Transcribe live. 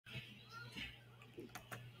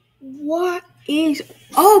What is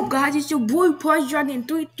up, guys? It's your boy Price Dragon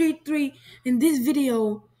 333. In this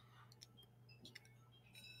video,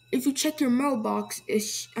 if you check your mailbox,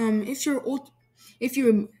 if you're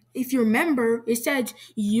a member, it says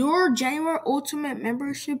your January ultimate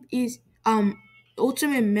membership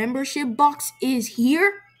box is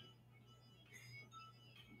here.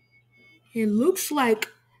 It looks like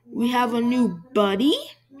we have a new buddy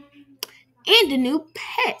and a new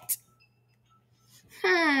pet.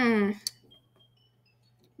 Hmm.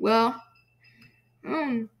 Well,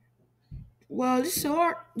 um, this is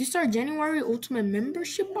our January ultimate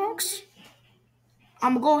membership box.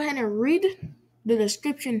 I'm gonna go ahead and read the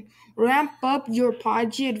description. Ramp up your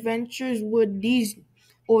Podgy adventures with these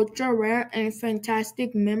ultra rare and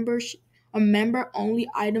fantastic member only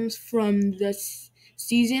items from the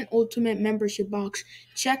season ultimate membership box.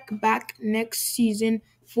 Check back next season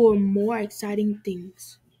for more exciting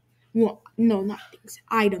things. Well, no, not things,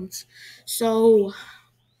 items. So,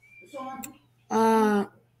 uh,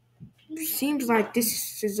 seems like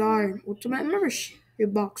this is our ultimate membership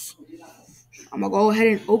box. I'm gonna go ahead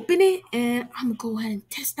and open it, and I'm gonna go ahead and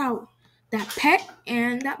test out that pet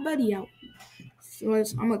and that buddy out. So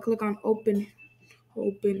I'm gonna click on open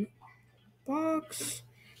box.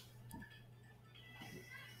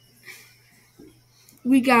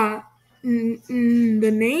 We got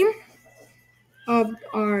the name of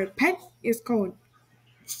our pet is called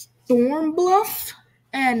Stormbluff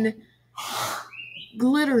and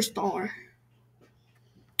Glitter Star.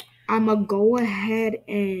 I'm gonna go ahead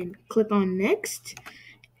and click on next.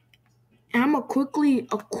 And I'm gonna quickly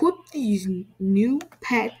equip these new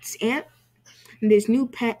pets and this new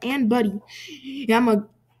pet and buddy. And I'm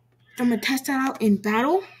gonna test that out in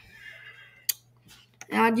battle.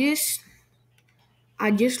 And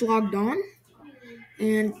I just logged on,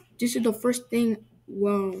 and this is the first thing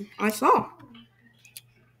I saw.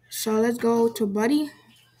 So let's go to buddy.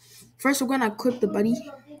 First, we're gonna equip the buddy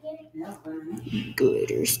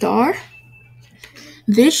glitter star.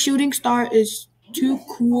 This shooting star is too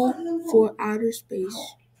cool for outer space.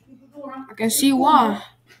 I can see why.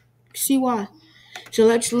 See why. So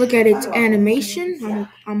let's look at its animation.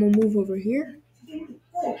 I'm gonna move over here.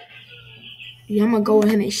 Yeah, I'm gonna go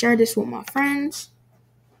ahead and share this with my friends.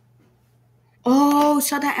 Oh,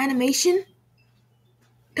 saw that animation?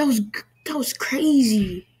 That was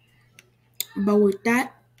crazy. But with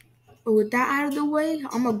that out of the way,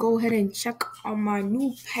 I'm gonna go ahead and check on my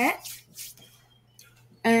new pet.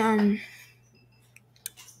 And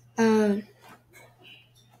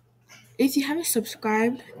if you haven't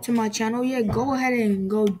subscribed to my channel yet, go ahead and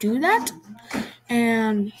go do that.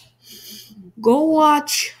 And go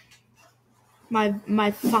watch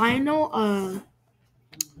my final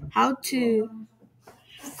how to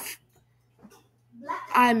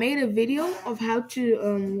I made a video of how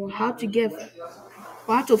to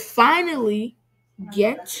finally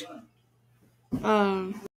get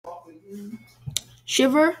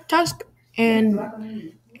Shiver Tusk, and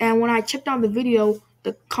when I checked out the video,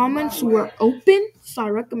 the comments were open, so I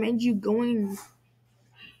recommend you going.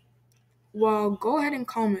 Well, go ahead and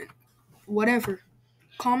comment whatever.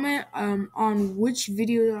 Comment on which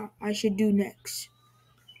video I should do next.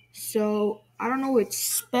 So I don't know what it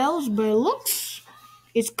spells, but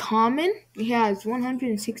it's common. It has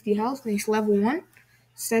 160 health and it's level 1.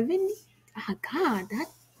 70. Ah, God,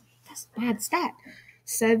 that's bad stat.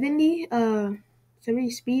 70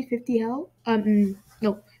 70 speed, 50 health.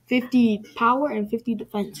 No, 50 power and 50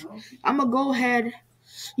 defense. I'm gonna go ahead.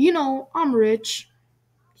 I'm rich,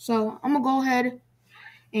 so I'm gonna go ahead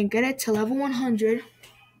and get it to level 100.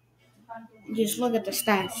 Just look at the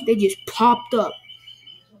stats; they just popped up.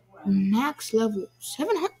 Max level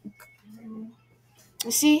 700.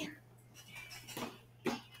 See,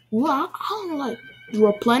 well, I don't like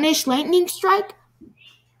replenish lightning strike.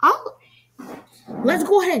 Let's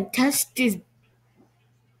go ahead and test this.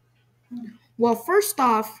 Well, first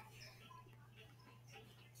off,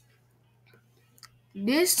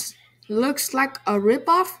 this looks like a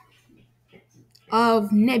ripoff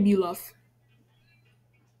of Nebula.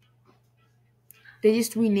 They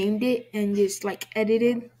just renamed it and just like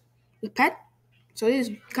edited the pet. So it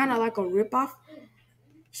is kind of like a ripoff.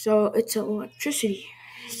 So it's electricity.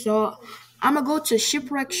 So I'm gonna go to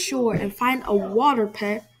Shipwreck Shore and find a water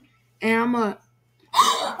pet, and I'm gonna.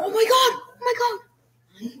 Oh my god! Oh my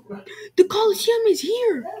god! The Coliseum is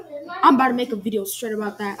here. I'm about to make a video straight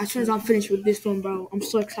about that as soon as I'm finished with this one, bro. I'm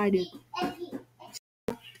so excited. I'm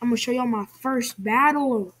gonna show y'all my first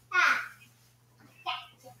battle.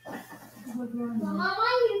 My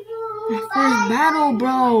first battle,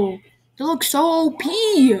 bro. They look so OP.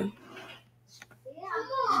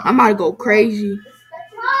 I'm about to go crazy.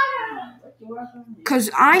 Because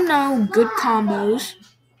I know good combos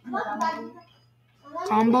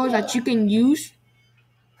that you can use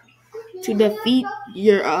to defeat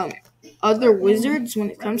your other wizards when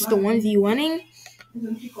it comes to 1v1ing.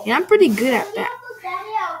 And I'm pretty good at that.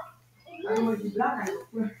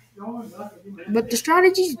 But the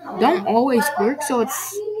strategies don't always work, so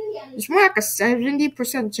it's more like a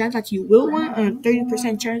 70% chance that you will win and a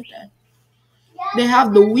 30% chance that they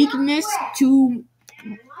have the weakness to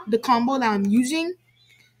the combo that I'm using,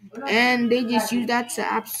 and they just use that to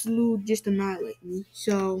absolute just annihilate me.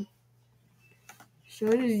 So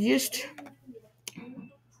it is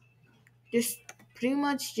just pretty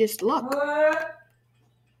much just luck.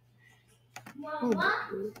 Oh,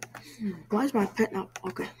 why is my pet now?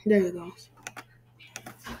 Okay, there you go.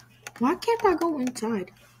 Why can't I go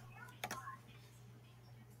inside?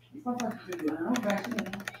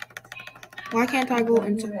 Why can't I go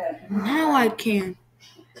inside? Now I can.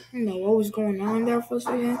 I don't know what was going on there for a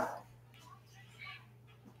second.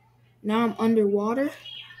 Now I'm underwater.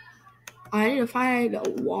 I need to find a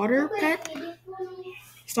water pet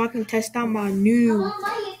so I can test out my new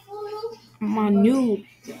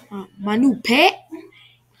pet.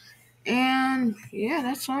 And yeah,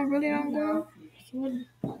 that's all really I'm going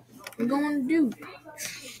to do.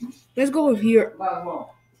 Let's go over here.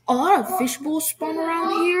 A lot of fishbowls spawn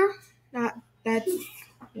around here.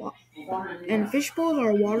 And fishbowls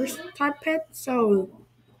are water type pets, so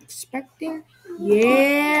expecting.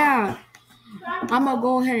 Yeah. I'm gonna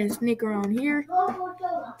go ahead and sneak around here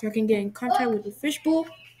so I can get in contact with the fishbowl.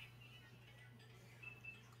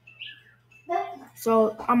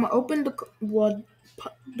 So I'm gonna open the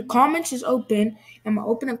comments is open. I'm gonna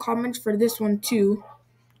open the comments for this one too.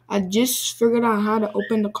 I just figured out how to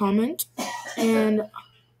open the comment, and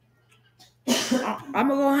I'm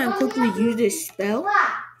gonna go ahead and quickly use this spell.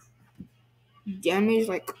 Damage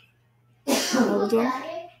like all of them.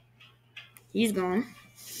 He's gone.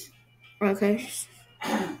 Okay.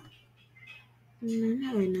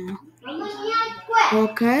 Not right now.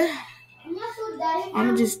 Okay.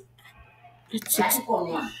 I'm just. It's 6.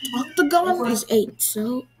 Octagon is 8,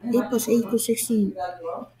 so 8 plus 8 equals 16.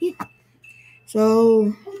 Yeah.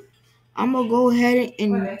 So I'm gonna go ahead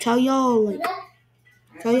and tell y'all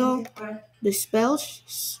the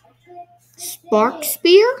spells. Spark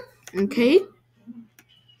Spear, okay.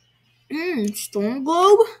 Storm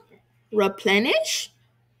Globe, Replenish,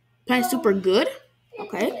 playing super good,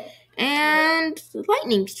 okay. And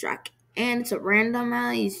Lightning Strike, and it's a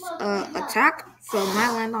randomized attack, so it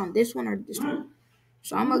might land on this one or this one.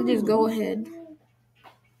 So I'm gonna just go ahead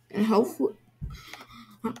and hopefully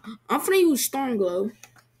I'm gonna use Storm Globe.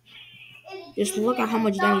 Just look at how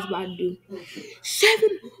much damage it's about to do.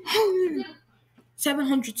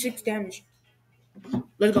 706 damage.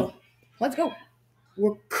 Let's go.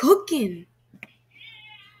 We're cooking.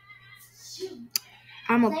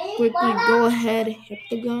 I'm gonna quickly go ahead and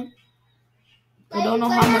Heptagon. I don't know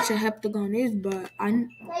how much a Heptagon is, but I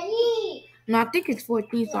think it's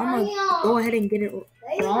 14, so I'm gonna go ahead and get it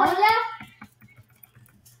raw.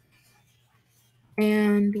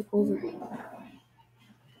 And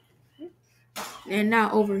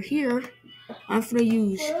now over here, I'm gonna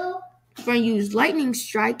use Lightning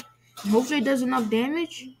Strike. And hopefully it does enough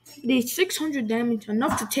damage. It did 600 damage,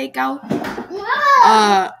 enough to take out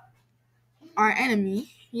our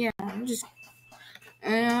enemy. Yeah,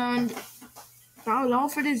 and that was all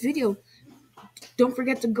for this video. Don't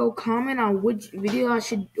forget to go comment on which video I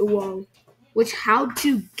should, which how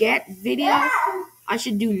to get video I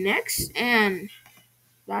should do next. And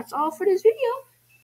that's all for this video.